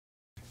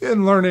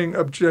In learning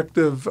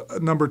objective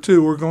number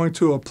 2, we're going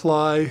to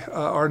apply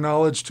our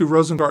knowledge to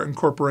Rosengarten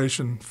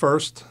Corporation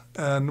first,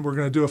 and we're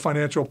going to do a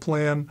financial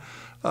plan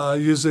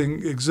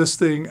using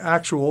existing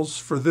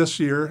actuals for this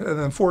year, and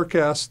then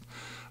forecast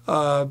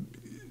their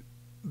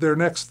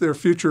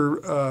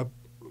future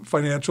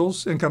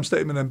financials, income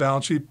statement and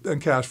balance sheet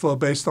and cash flow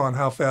based on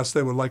how fast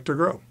they would like to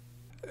grow.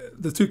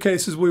 The two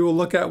cases we will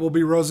look at will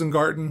be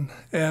Rosengarten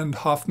and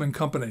Hoffman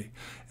Company.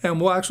 And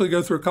we'll actually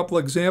go through a couple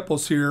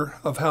examples here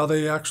of how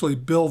they actually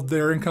build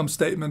their income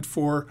statement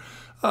for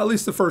at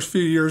least the first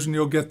few years, and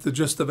you'll get the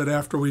gist of it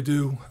after we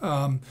do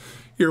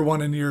year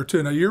 1 and year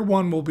 2. Now, year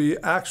 1 will be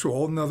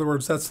actual. In other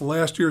words, that's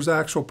last year's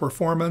actual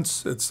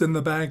performance. It's in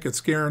the bank.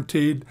 It's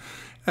guaranteed.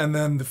 And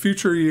then the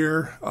future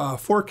year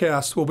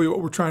forecast will be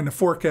what we're trying to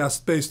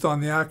forecast based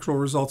on the actual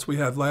results we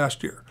had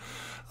last year.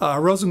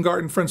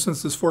 Rosengarten, for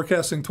instance, is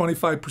forecasting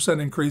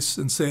 25% increase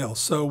in sales.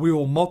 So we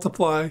will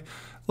multiply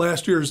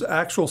last year's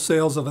actual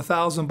sales of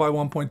 1,000 by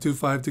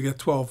 1.25 to get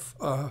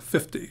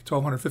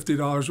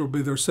 $1,250 will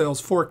be their sales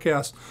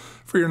forecast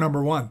for year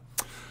number 1.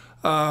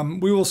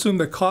 We will assume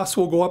that costs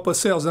will go up with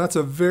sales. And that's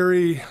a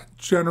very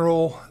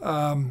general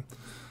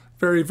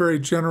very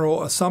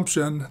general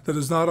assumption that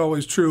is not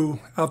always true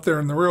out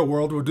there in the real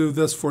world. We'll do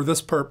this for this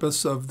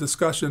purpose of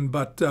discussion,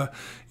 but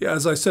yeah,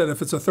 as I said,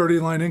 if it's a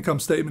 30-line income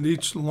statement,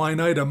 each line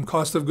item,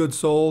 cost of goods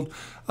sold,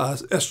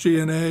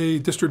 SG&A,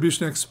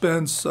 distribution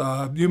expense,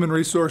 human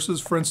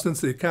resources, for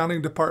instance, the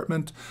accounting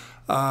department,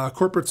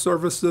 corporate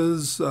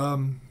services,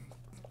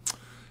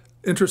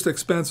 interest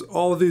expense,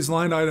 all of these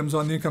line items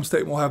on the income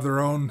statement will have their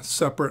own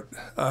separate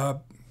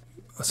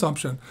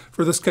assumption.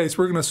 For this case,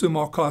 we're going to assume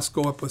all costs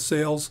go up with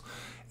sales.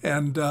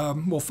 And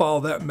we'll follow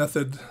that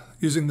method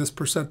using this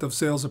percent of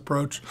sales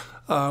approach,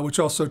 which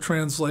also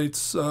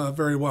translates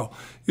very well.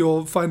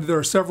 You'll find there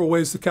are several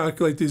ways to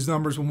calculate these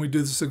numbers when we do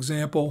this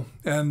example,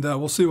 and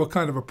we'll see what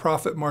kind of a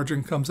profit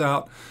margin comes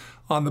out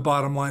on the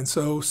bottom line.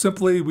 So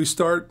simply we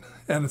start,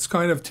 and it's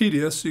kind of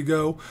tedious, you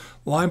go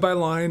line by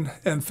line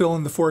and fill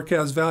in the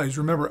forecast values.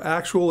 Remember,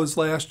 actual is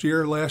last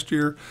year. Last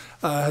year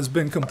has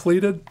been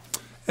completed.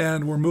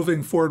 And we're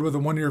moving forward with a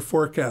 1-year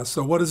forecast.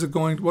 So what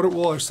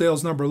will our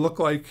sales number look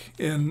like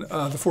in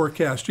the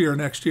forecast year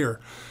next year?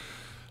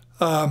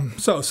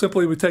 So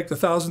simply we take the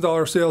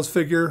 $1,000 sales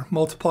figure,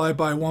 multiply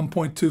by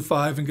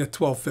 1.25 and get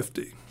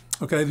 $1,250.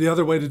 Okay, the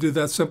other way to do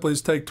that simply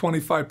is take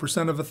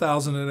 25% of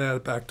 1,000 and add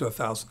it back to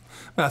 1,000.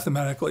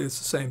 Mathematically, it's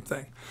the same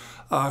thing.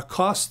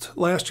 Cost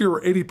last year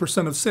were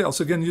 80% of sales.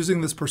 So again, using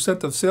this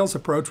percent of sales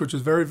approach, which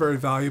is very, very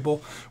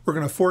valuable, we're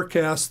going to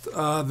forecast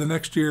the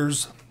next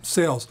year's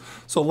sales.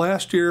 So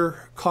last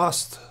year,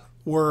 costs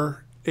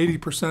were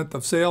 80%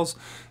 of sales.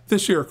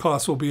 This year,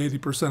 costs will be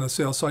 80% of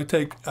sales. So I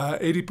take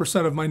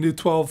 80% of my new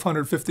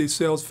 $1,250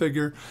 sales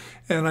figure,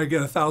 and I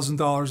get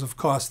 $1,000 of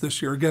cost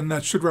this year. Again,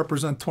 that should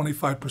represent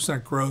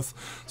 25% growth.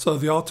 So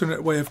the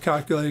alternate way of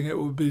calculating it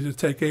would be to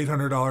take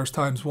 $800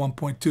 times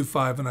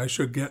 1.25, and I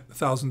should get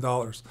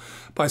 $1,000.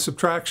 By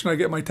subtraction, I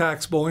get my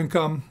taxable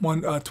income,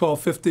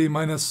 $1,250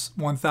 minus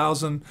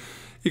 $1,000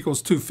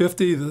 equals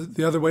 $250.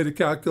 The other way to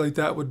calculate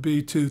that would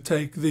be to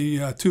take the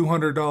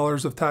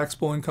 $200 of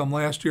taxable income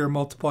last year,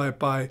 multiply it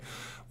by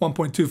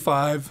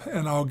 1.25,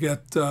 and I'll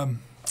get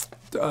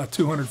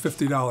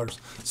 $250.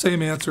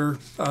 Same answer,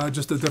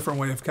 just a different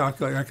way of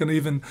calculating. I can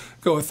even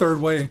go a third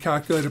way and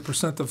calculate a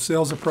percent of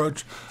sales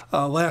approach.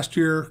 Last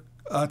year,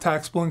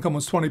 taxable income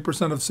was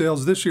 20% of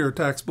sales. This year,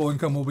 taxable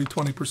income will be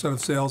 20% of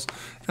sales,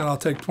 and I'll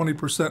take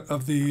 20%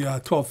 of the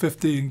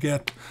 $1,250 and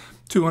get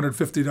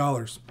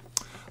 $250.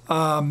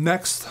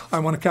 Next, I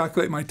want to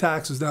calculate my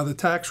taxes. Now, the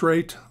tax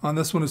rate on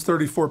this one is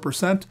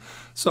 34%.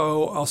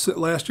 So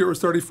last year it was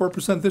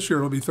 34%. This year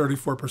it'll be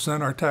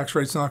 34%. Our tax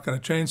rate's not going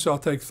to change. So I'll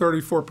take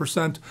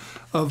 34%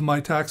 of my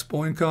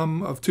taxable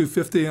income of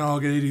 $250, and I'll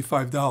get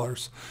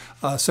 $85.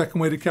 Second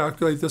way to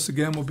calculate this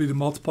again will be to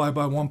multiply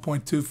by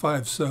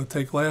 1.25. So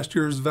take last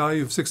year's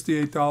value of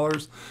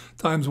 $68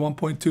 times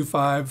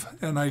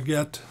 1.25, and I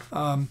get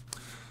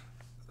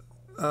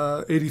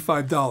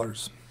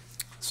 $85.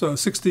 So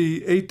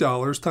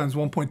 $68 times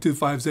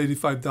 1.25 is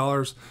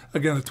 $85.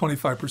 Again, a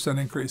 25%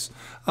 increase.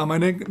 My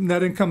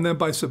net income then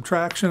by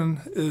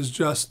subtraction is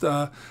just,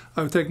 I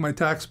would take my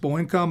taxable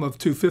income of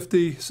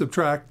 $250,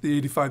 subtract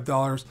the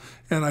 $85,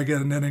 and I get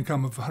a net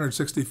income of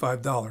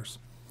 $165.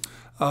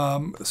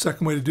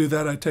 Second way to do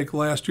that, I take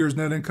last year's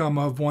net income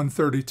of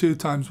 $132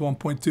 times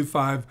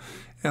 1.25,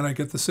 and I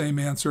get the same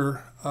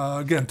answer.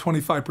 Again,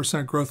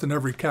 25% growth in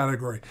every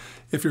category.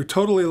 If you're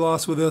totally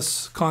lost with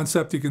this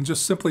concept, you can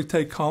just simply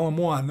take column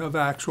 1 of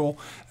actual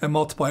and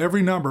multiply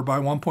every number by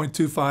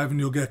 1.25, and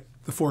you'll get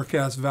the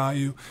forecast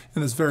value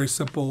in this very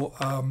simple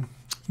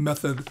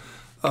method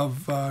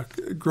of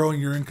growing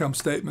your income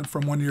statement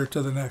from one year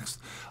to the next.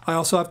 I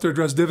also have to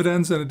address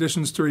dividends and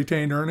additions to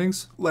retained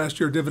earnings. Last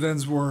year,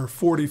 dividends were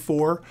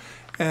 44,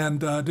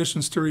 and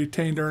additions to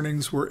retained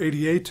earnings were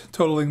 88,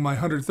 totaling my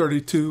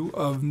 132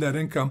 of net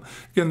income.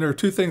 Again, there are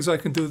two things I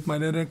can do with my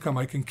net income.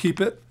 I can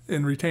keep it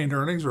in retained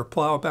earnings or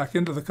plow it back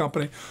into the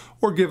company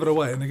or give it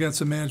away, and again,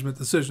 it's a management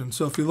decision.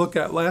 So if you look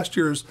at last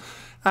year's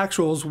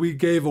actuals, we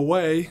gave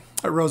away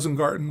at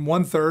Rosengarten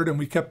 1/3 and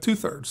we kept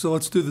 2/3. So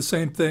let's do the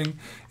same thing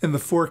in the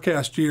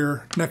forecast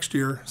year next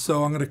year.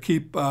 So I'm going to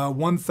keep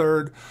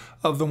 1/3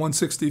 of the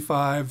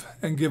 165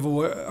 and give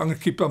away, I'm going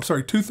to keep, I'm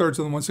sorry, 2/3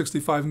 of the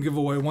 165 and give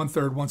away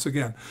 1/3 once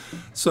again.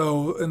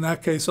 So in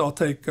that case, I'll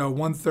take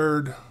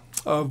 1/3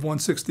 of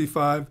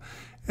 165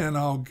 and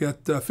I'll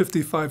get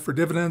 55 for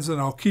dividends, and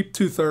I'll keep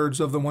 2/3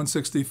 of the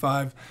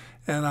 165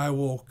 and I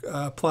will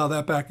plow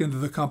that back into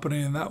the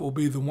company, and that will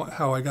be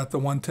how I got the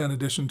 110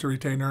 addition to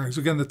retained earnings.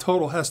 Again, the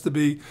total has to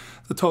be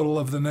the total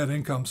of the net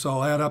income. So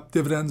I'll add up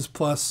dividends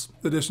plus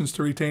additions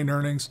to retained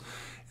earnings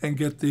and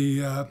get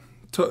the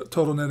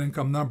total net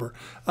income number.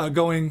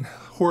 Going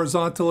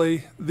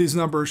horizontally, these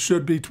numbers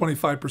should be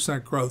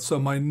 25% growth. So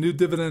my new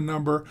dividend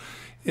number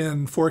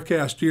in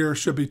forecast year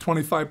should be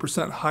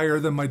 25% higher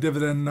than my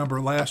dividend number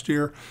last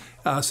year.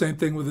 Same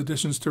thing with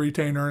additions to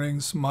retained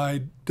earnings.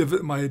 My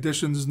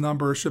additions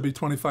number should be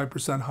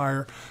 25%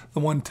 higher. The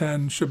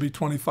 110 should be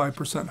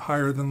 25%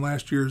 higher than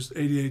last year's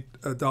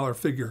 $88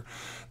 figure.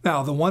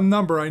 Now, the one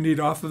number I need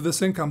off of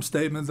this income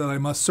statement that I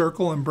must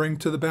circle and bring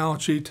to the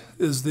balance sheet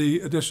is the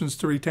additions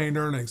to retained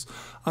earnings.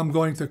 I'm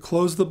going to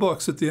close the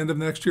books at the end of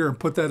next year and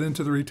put that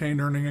into the retained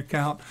earning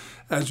account,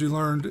 as you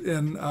learned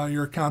in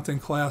your accounting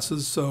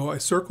classes. So I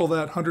circle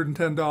that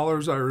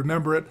 $110, I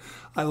remember it,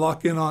 I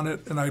lock in on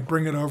it, and I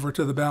bring it over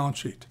to the balance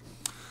sheet.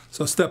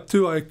 So step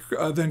 2, I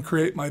then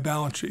create my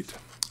balance sheet.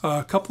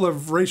 A couple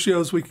of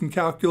ratios we can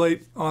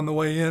calculate on the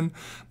way in.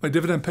 My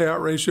dividend payout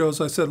ratio,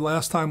 as I said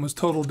last time, was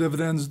total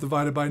dividends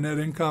divided by net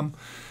income,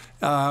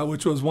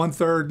 which was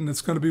 1/3, and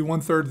it's going to be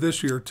 1/3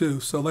 this year too.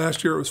 So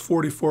last year it was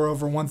 44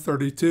 over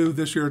 132.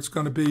 This year it's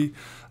going to be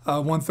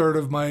 1/3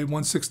 of my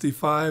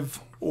 165,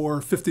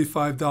 or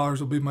 $55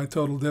 will be my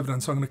total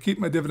dividend. So I'm going to keep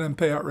my dividend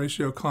payout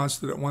ratio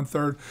constant at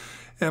 1/3.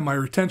 And my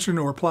retention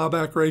or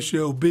plowback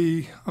ratio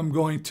B, I'm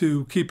going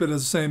to keep it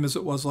as the same as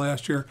it was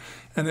last year,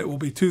 and it will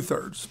be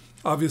 2/3.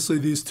 Obviously,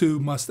 these two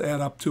must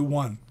add up to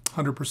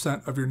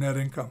 100% of your net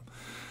income.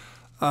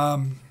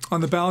 On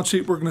the balance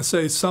sheet, we're going to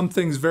say some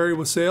things vary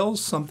with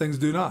sales, some things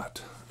do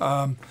not.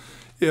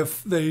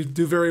 If they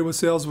do vary with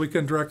sales, we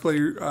can directly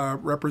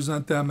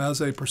represent them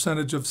as a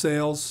percentage of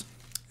sales.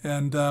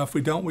 And if we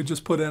don't, we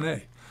just put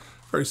NA,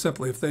 very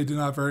simply, if they do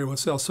not vary with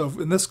sales. So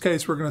in this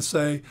case, we're going to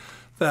say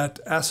that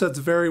assets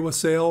vary with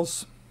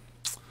sales,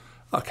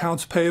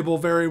 accounts payable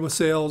vary with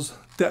sales,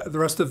 the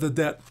rest of the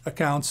debt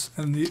accounts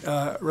and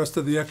the rest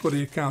of the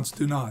equity accounts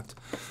do not.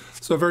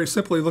 So very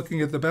simply,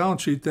 looking at the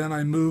balance sheet, then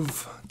I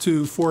move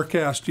to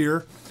forecast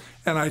year,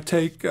 and I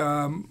take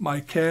my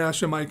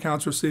cash and my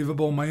accounts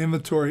receivable, my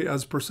inventory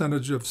as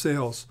percentage of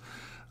sales.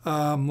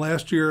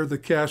 Last year, the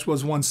cash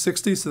was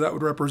 160, so that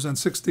would represent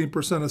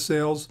 16% of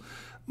sales.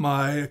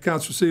 My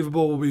accounts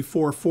receivable will be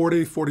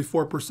 440,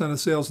 44% of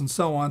sales, and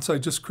so on. So I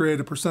just create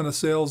a percent of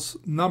sales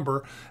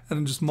number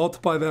and just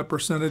multiply that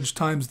percentage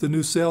times the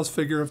new sales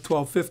figure of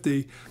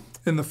 1250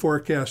 in the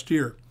forecast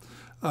year.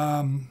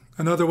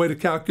 Another way to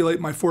calculate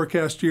my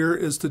forecast year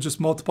is to just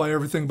multiply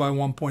everything by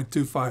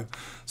 1.25.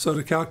 So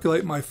to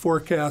calculate my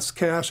forecast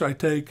cash, I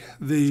take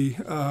the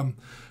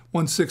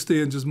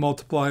 160 and just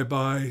multiply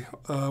by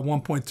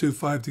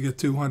 1.25 to get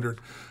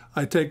 200.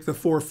 I take the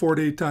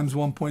 440 times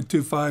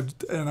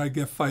 1.25 and I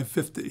get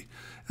 550,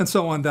 and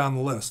so on down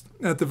the list.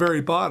 At the very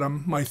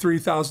bottom, my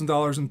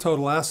 $3,000 in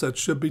total assets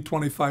should be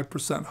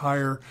 25%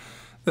 higher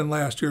than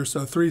last year.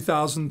 So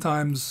 3,000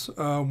 times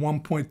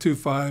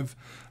 1.25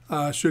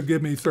 should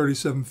give me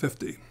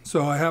 $3,750.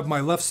 So I have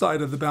my left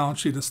side of the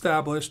balance sheet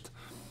established,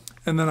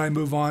 and then I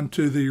move on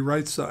to the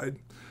right side.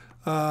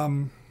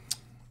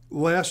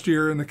 Last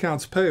year in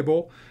accounts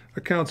payable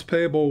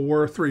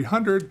were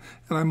 300,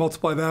 and I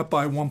multiply that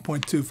by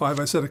 1.25.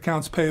 I said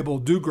accounts payable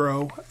do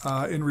grow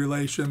in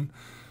relation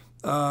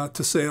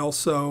to sales,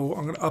 so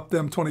I'm going to up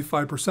them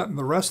 25%, and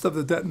the rest of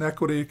the debt and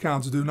equity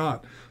accounts do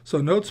not.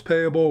 So notes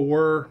payable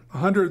were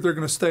 100, they're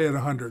going to stay at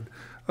 100.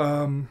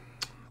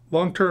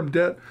 Long-term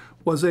debt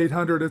was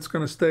 800, it's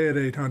going to stay at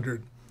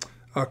 800.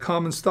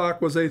 Common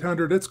stock was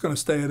 800, it's going to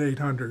stay at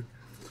 800.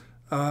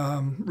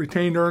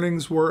 Retained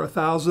earnings were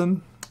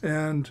 1,000,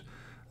 and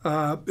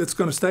it's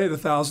going to stay at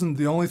 1,000.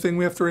 The only thing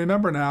we have to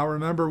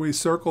remember we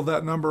circled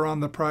that number on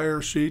the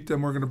prior sheet,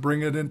 and we're going to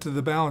bring it into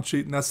the balance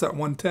sheet, and that's that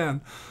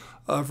 110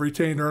 of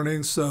retained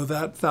earnings. So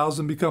that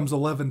 1,000 becomes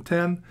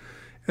 1,110,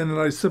 and then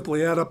I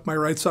simply add up my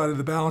right side of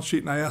the balance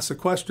sheet, and I ask the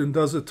question,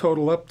 does it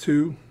total up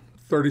to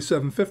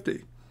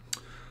 3,750?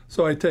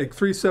 So I take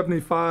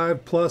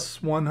 375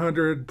 plus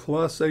 100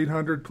 plus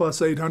 800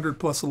 plus 800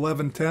 plus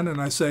 1110,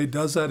 and I say,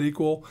 does that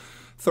equal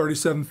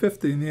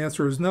 3,750? And the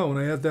answer is no. And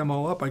I add them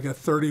all up, I get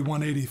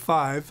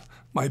 3,185.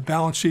 My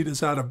balance sheet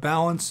is out of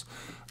balance.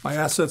 My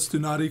assets do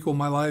not equal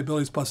my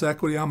liabilities plus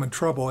equity. I'm in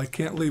trouble. I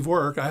can't leave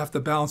work. I have to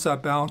balance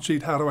that balance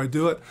sheet. How do I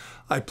do it?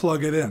 I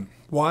plug it in.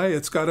 Why?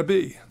 It's got to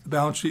be. The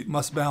balance sheet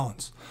must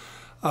balance.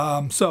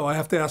 So I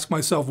have to ask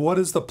myself, what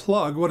is the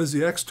plug? What is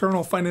the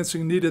external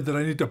financing needed that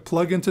I need to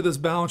plug into this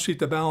balance sheet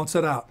to balance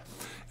it out?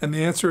 And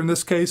the answer in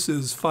this case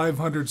is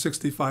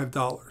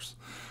 $565.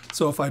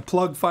 So if I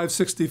plug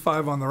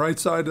 $565 on the right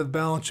side of the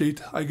balance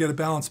sheet, I get a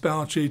balanced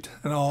balance sheet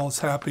and all is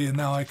happy, and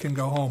now I can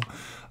go home.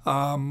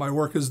 My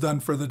work is done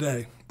for the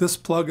day. This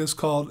plug is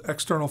called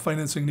external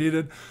financing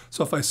needed.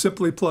 So if I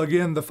simply plug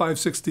in the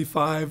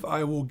 $565,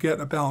 I will get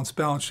a balanced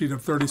balance sheet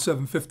of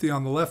 $37.50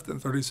 on the left and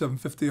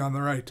 $37.50 on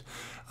the right.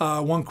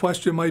 One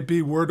question might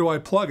be, where do I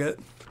plug it?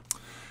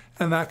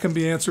 And that can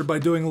be answered by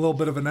doing a little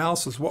bit of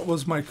analysis. What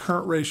was my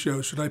current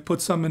ratio? Should I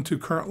put some into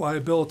current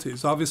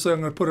liabilities? Obviously,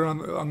 I'm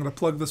going to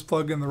plug this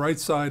plug in the right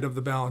side of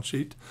the balance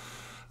sheet.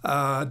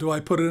 Do I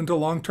put it into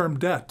long-term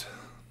debt?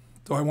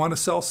 Do I want to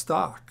sell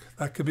stock?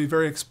 That could be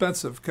very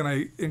expensive. Can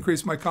I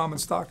increase my common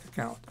stock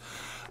account?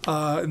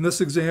 In this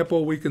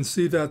example, we can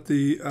see that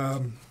the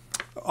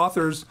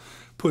authors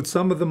put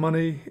some of the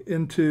money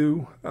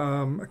into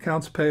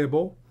accounts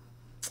payable,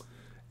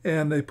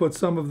 and they put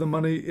some of the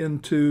money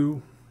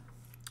into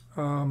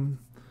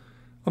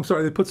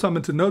they put some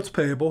into notes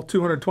payable,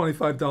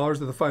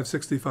 $225 of the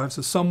 $565.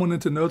 So some went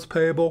into notes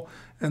payable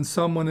and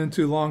some went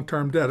into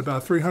long-term debt.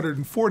 About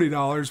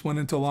 $340 went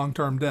into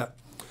long-term debt.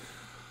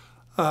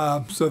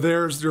 So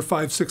there's your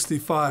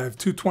 $565,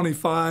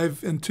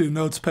 $225 into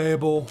notes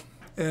payable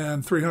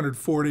and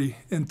 $340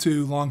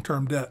 into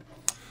long-term debt.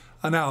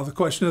 Now the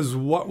question is,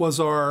 what was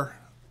our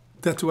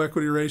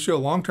debt-to-equity ratio,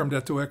 long-term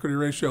debt-to-equity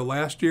ratio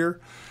last year?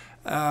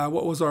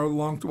 What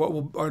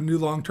will our new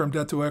long-term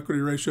debt-to-equity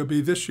ratio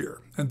be this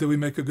year? And did we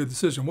make a good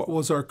decision? What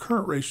was our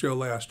current ratio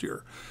last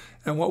year?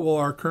 And what will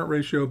our current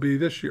ratio be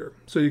this year?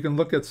 So you can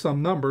look at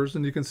some numbers,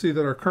 and you can see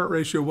that our current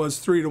ratio was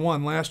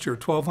 3-to-1 last year,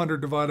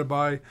 1,200 divided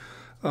by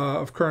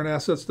of current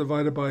assets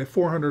divided by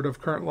 400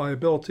 of current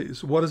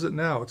liabilities. What is it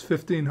now? It's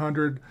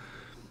 1,500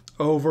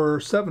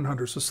 over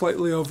 700, so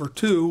slightly over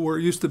 2, where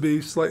it used to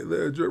be slightly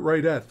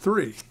right at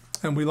 3.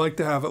 And we like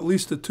to have at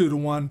least a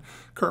 2-to-1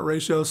 current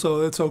ratio,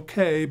 so it's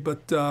okay,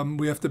 but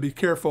we have to be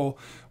careful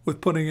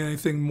with putting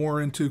anything more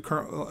into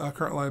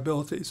current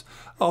liabilities.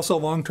 Also,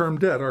 long-term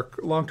debt. Our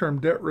long-term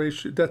debt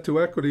ratio, debt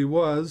to equity,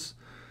 was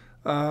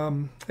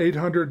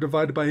 800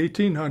 divided by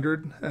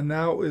 1,800, and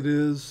now it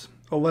is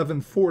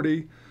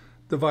 1,140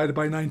 divided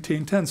by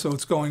 1910, so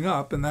it's going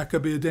up, and that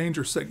could be a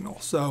danger signal.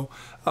 So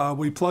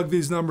we plug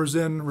these numbers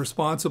in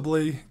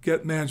responsibly,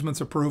 get management's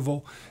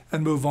approval,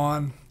 and move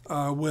on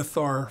with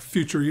our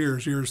future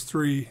years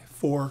 3,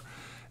 4,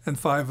 and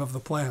 5 of the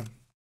plan.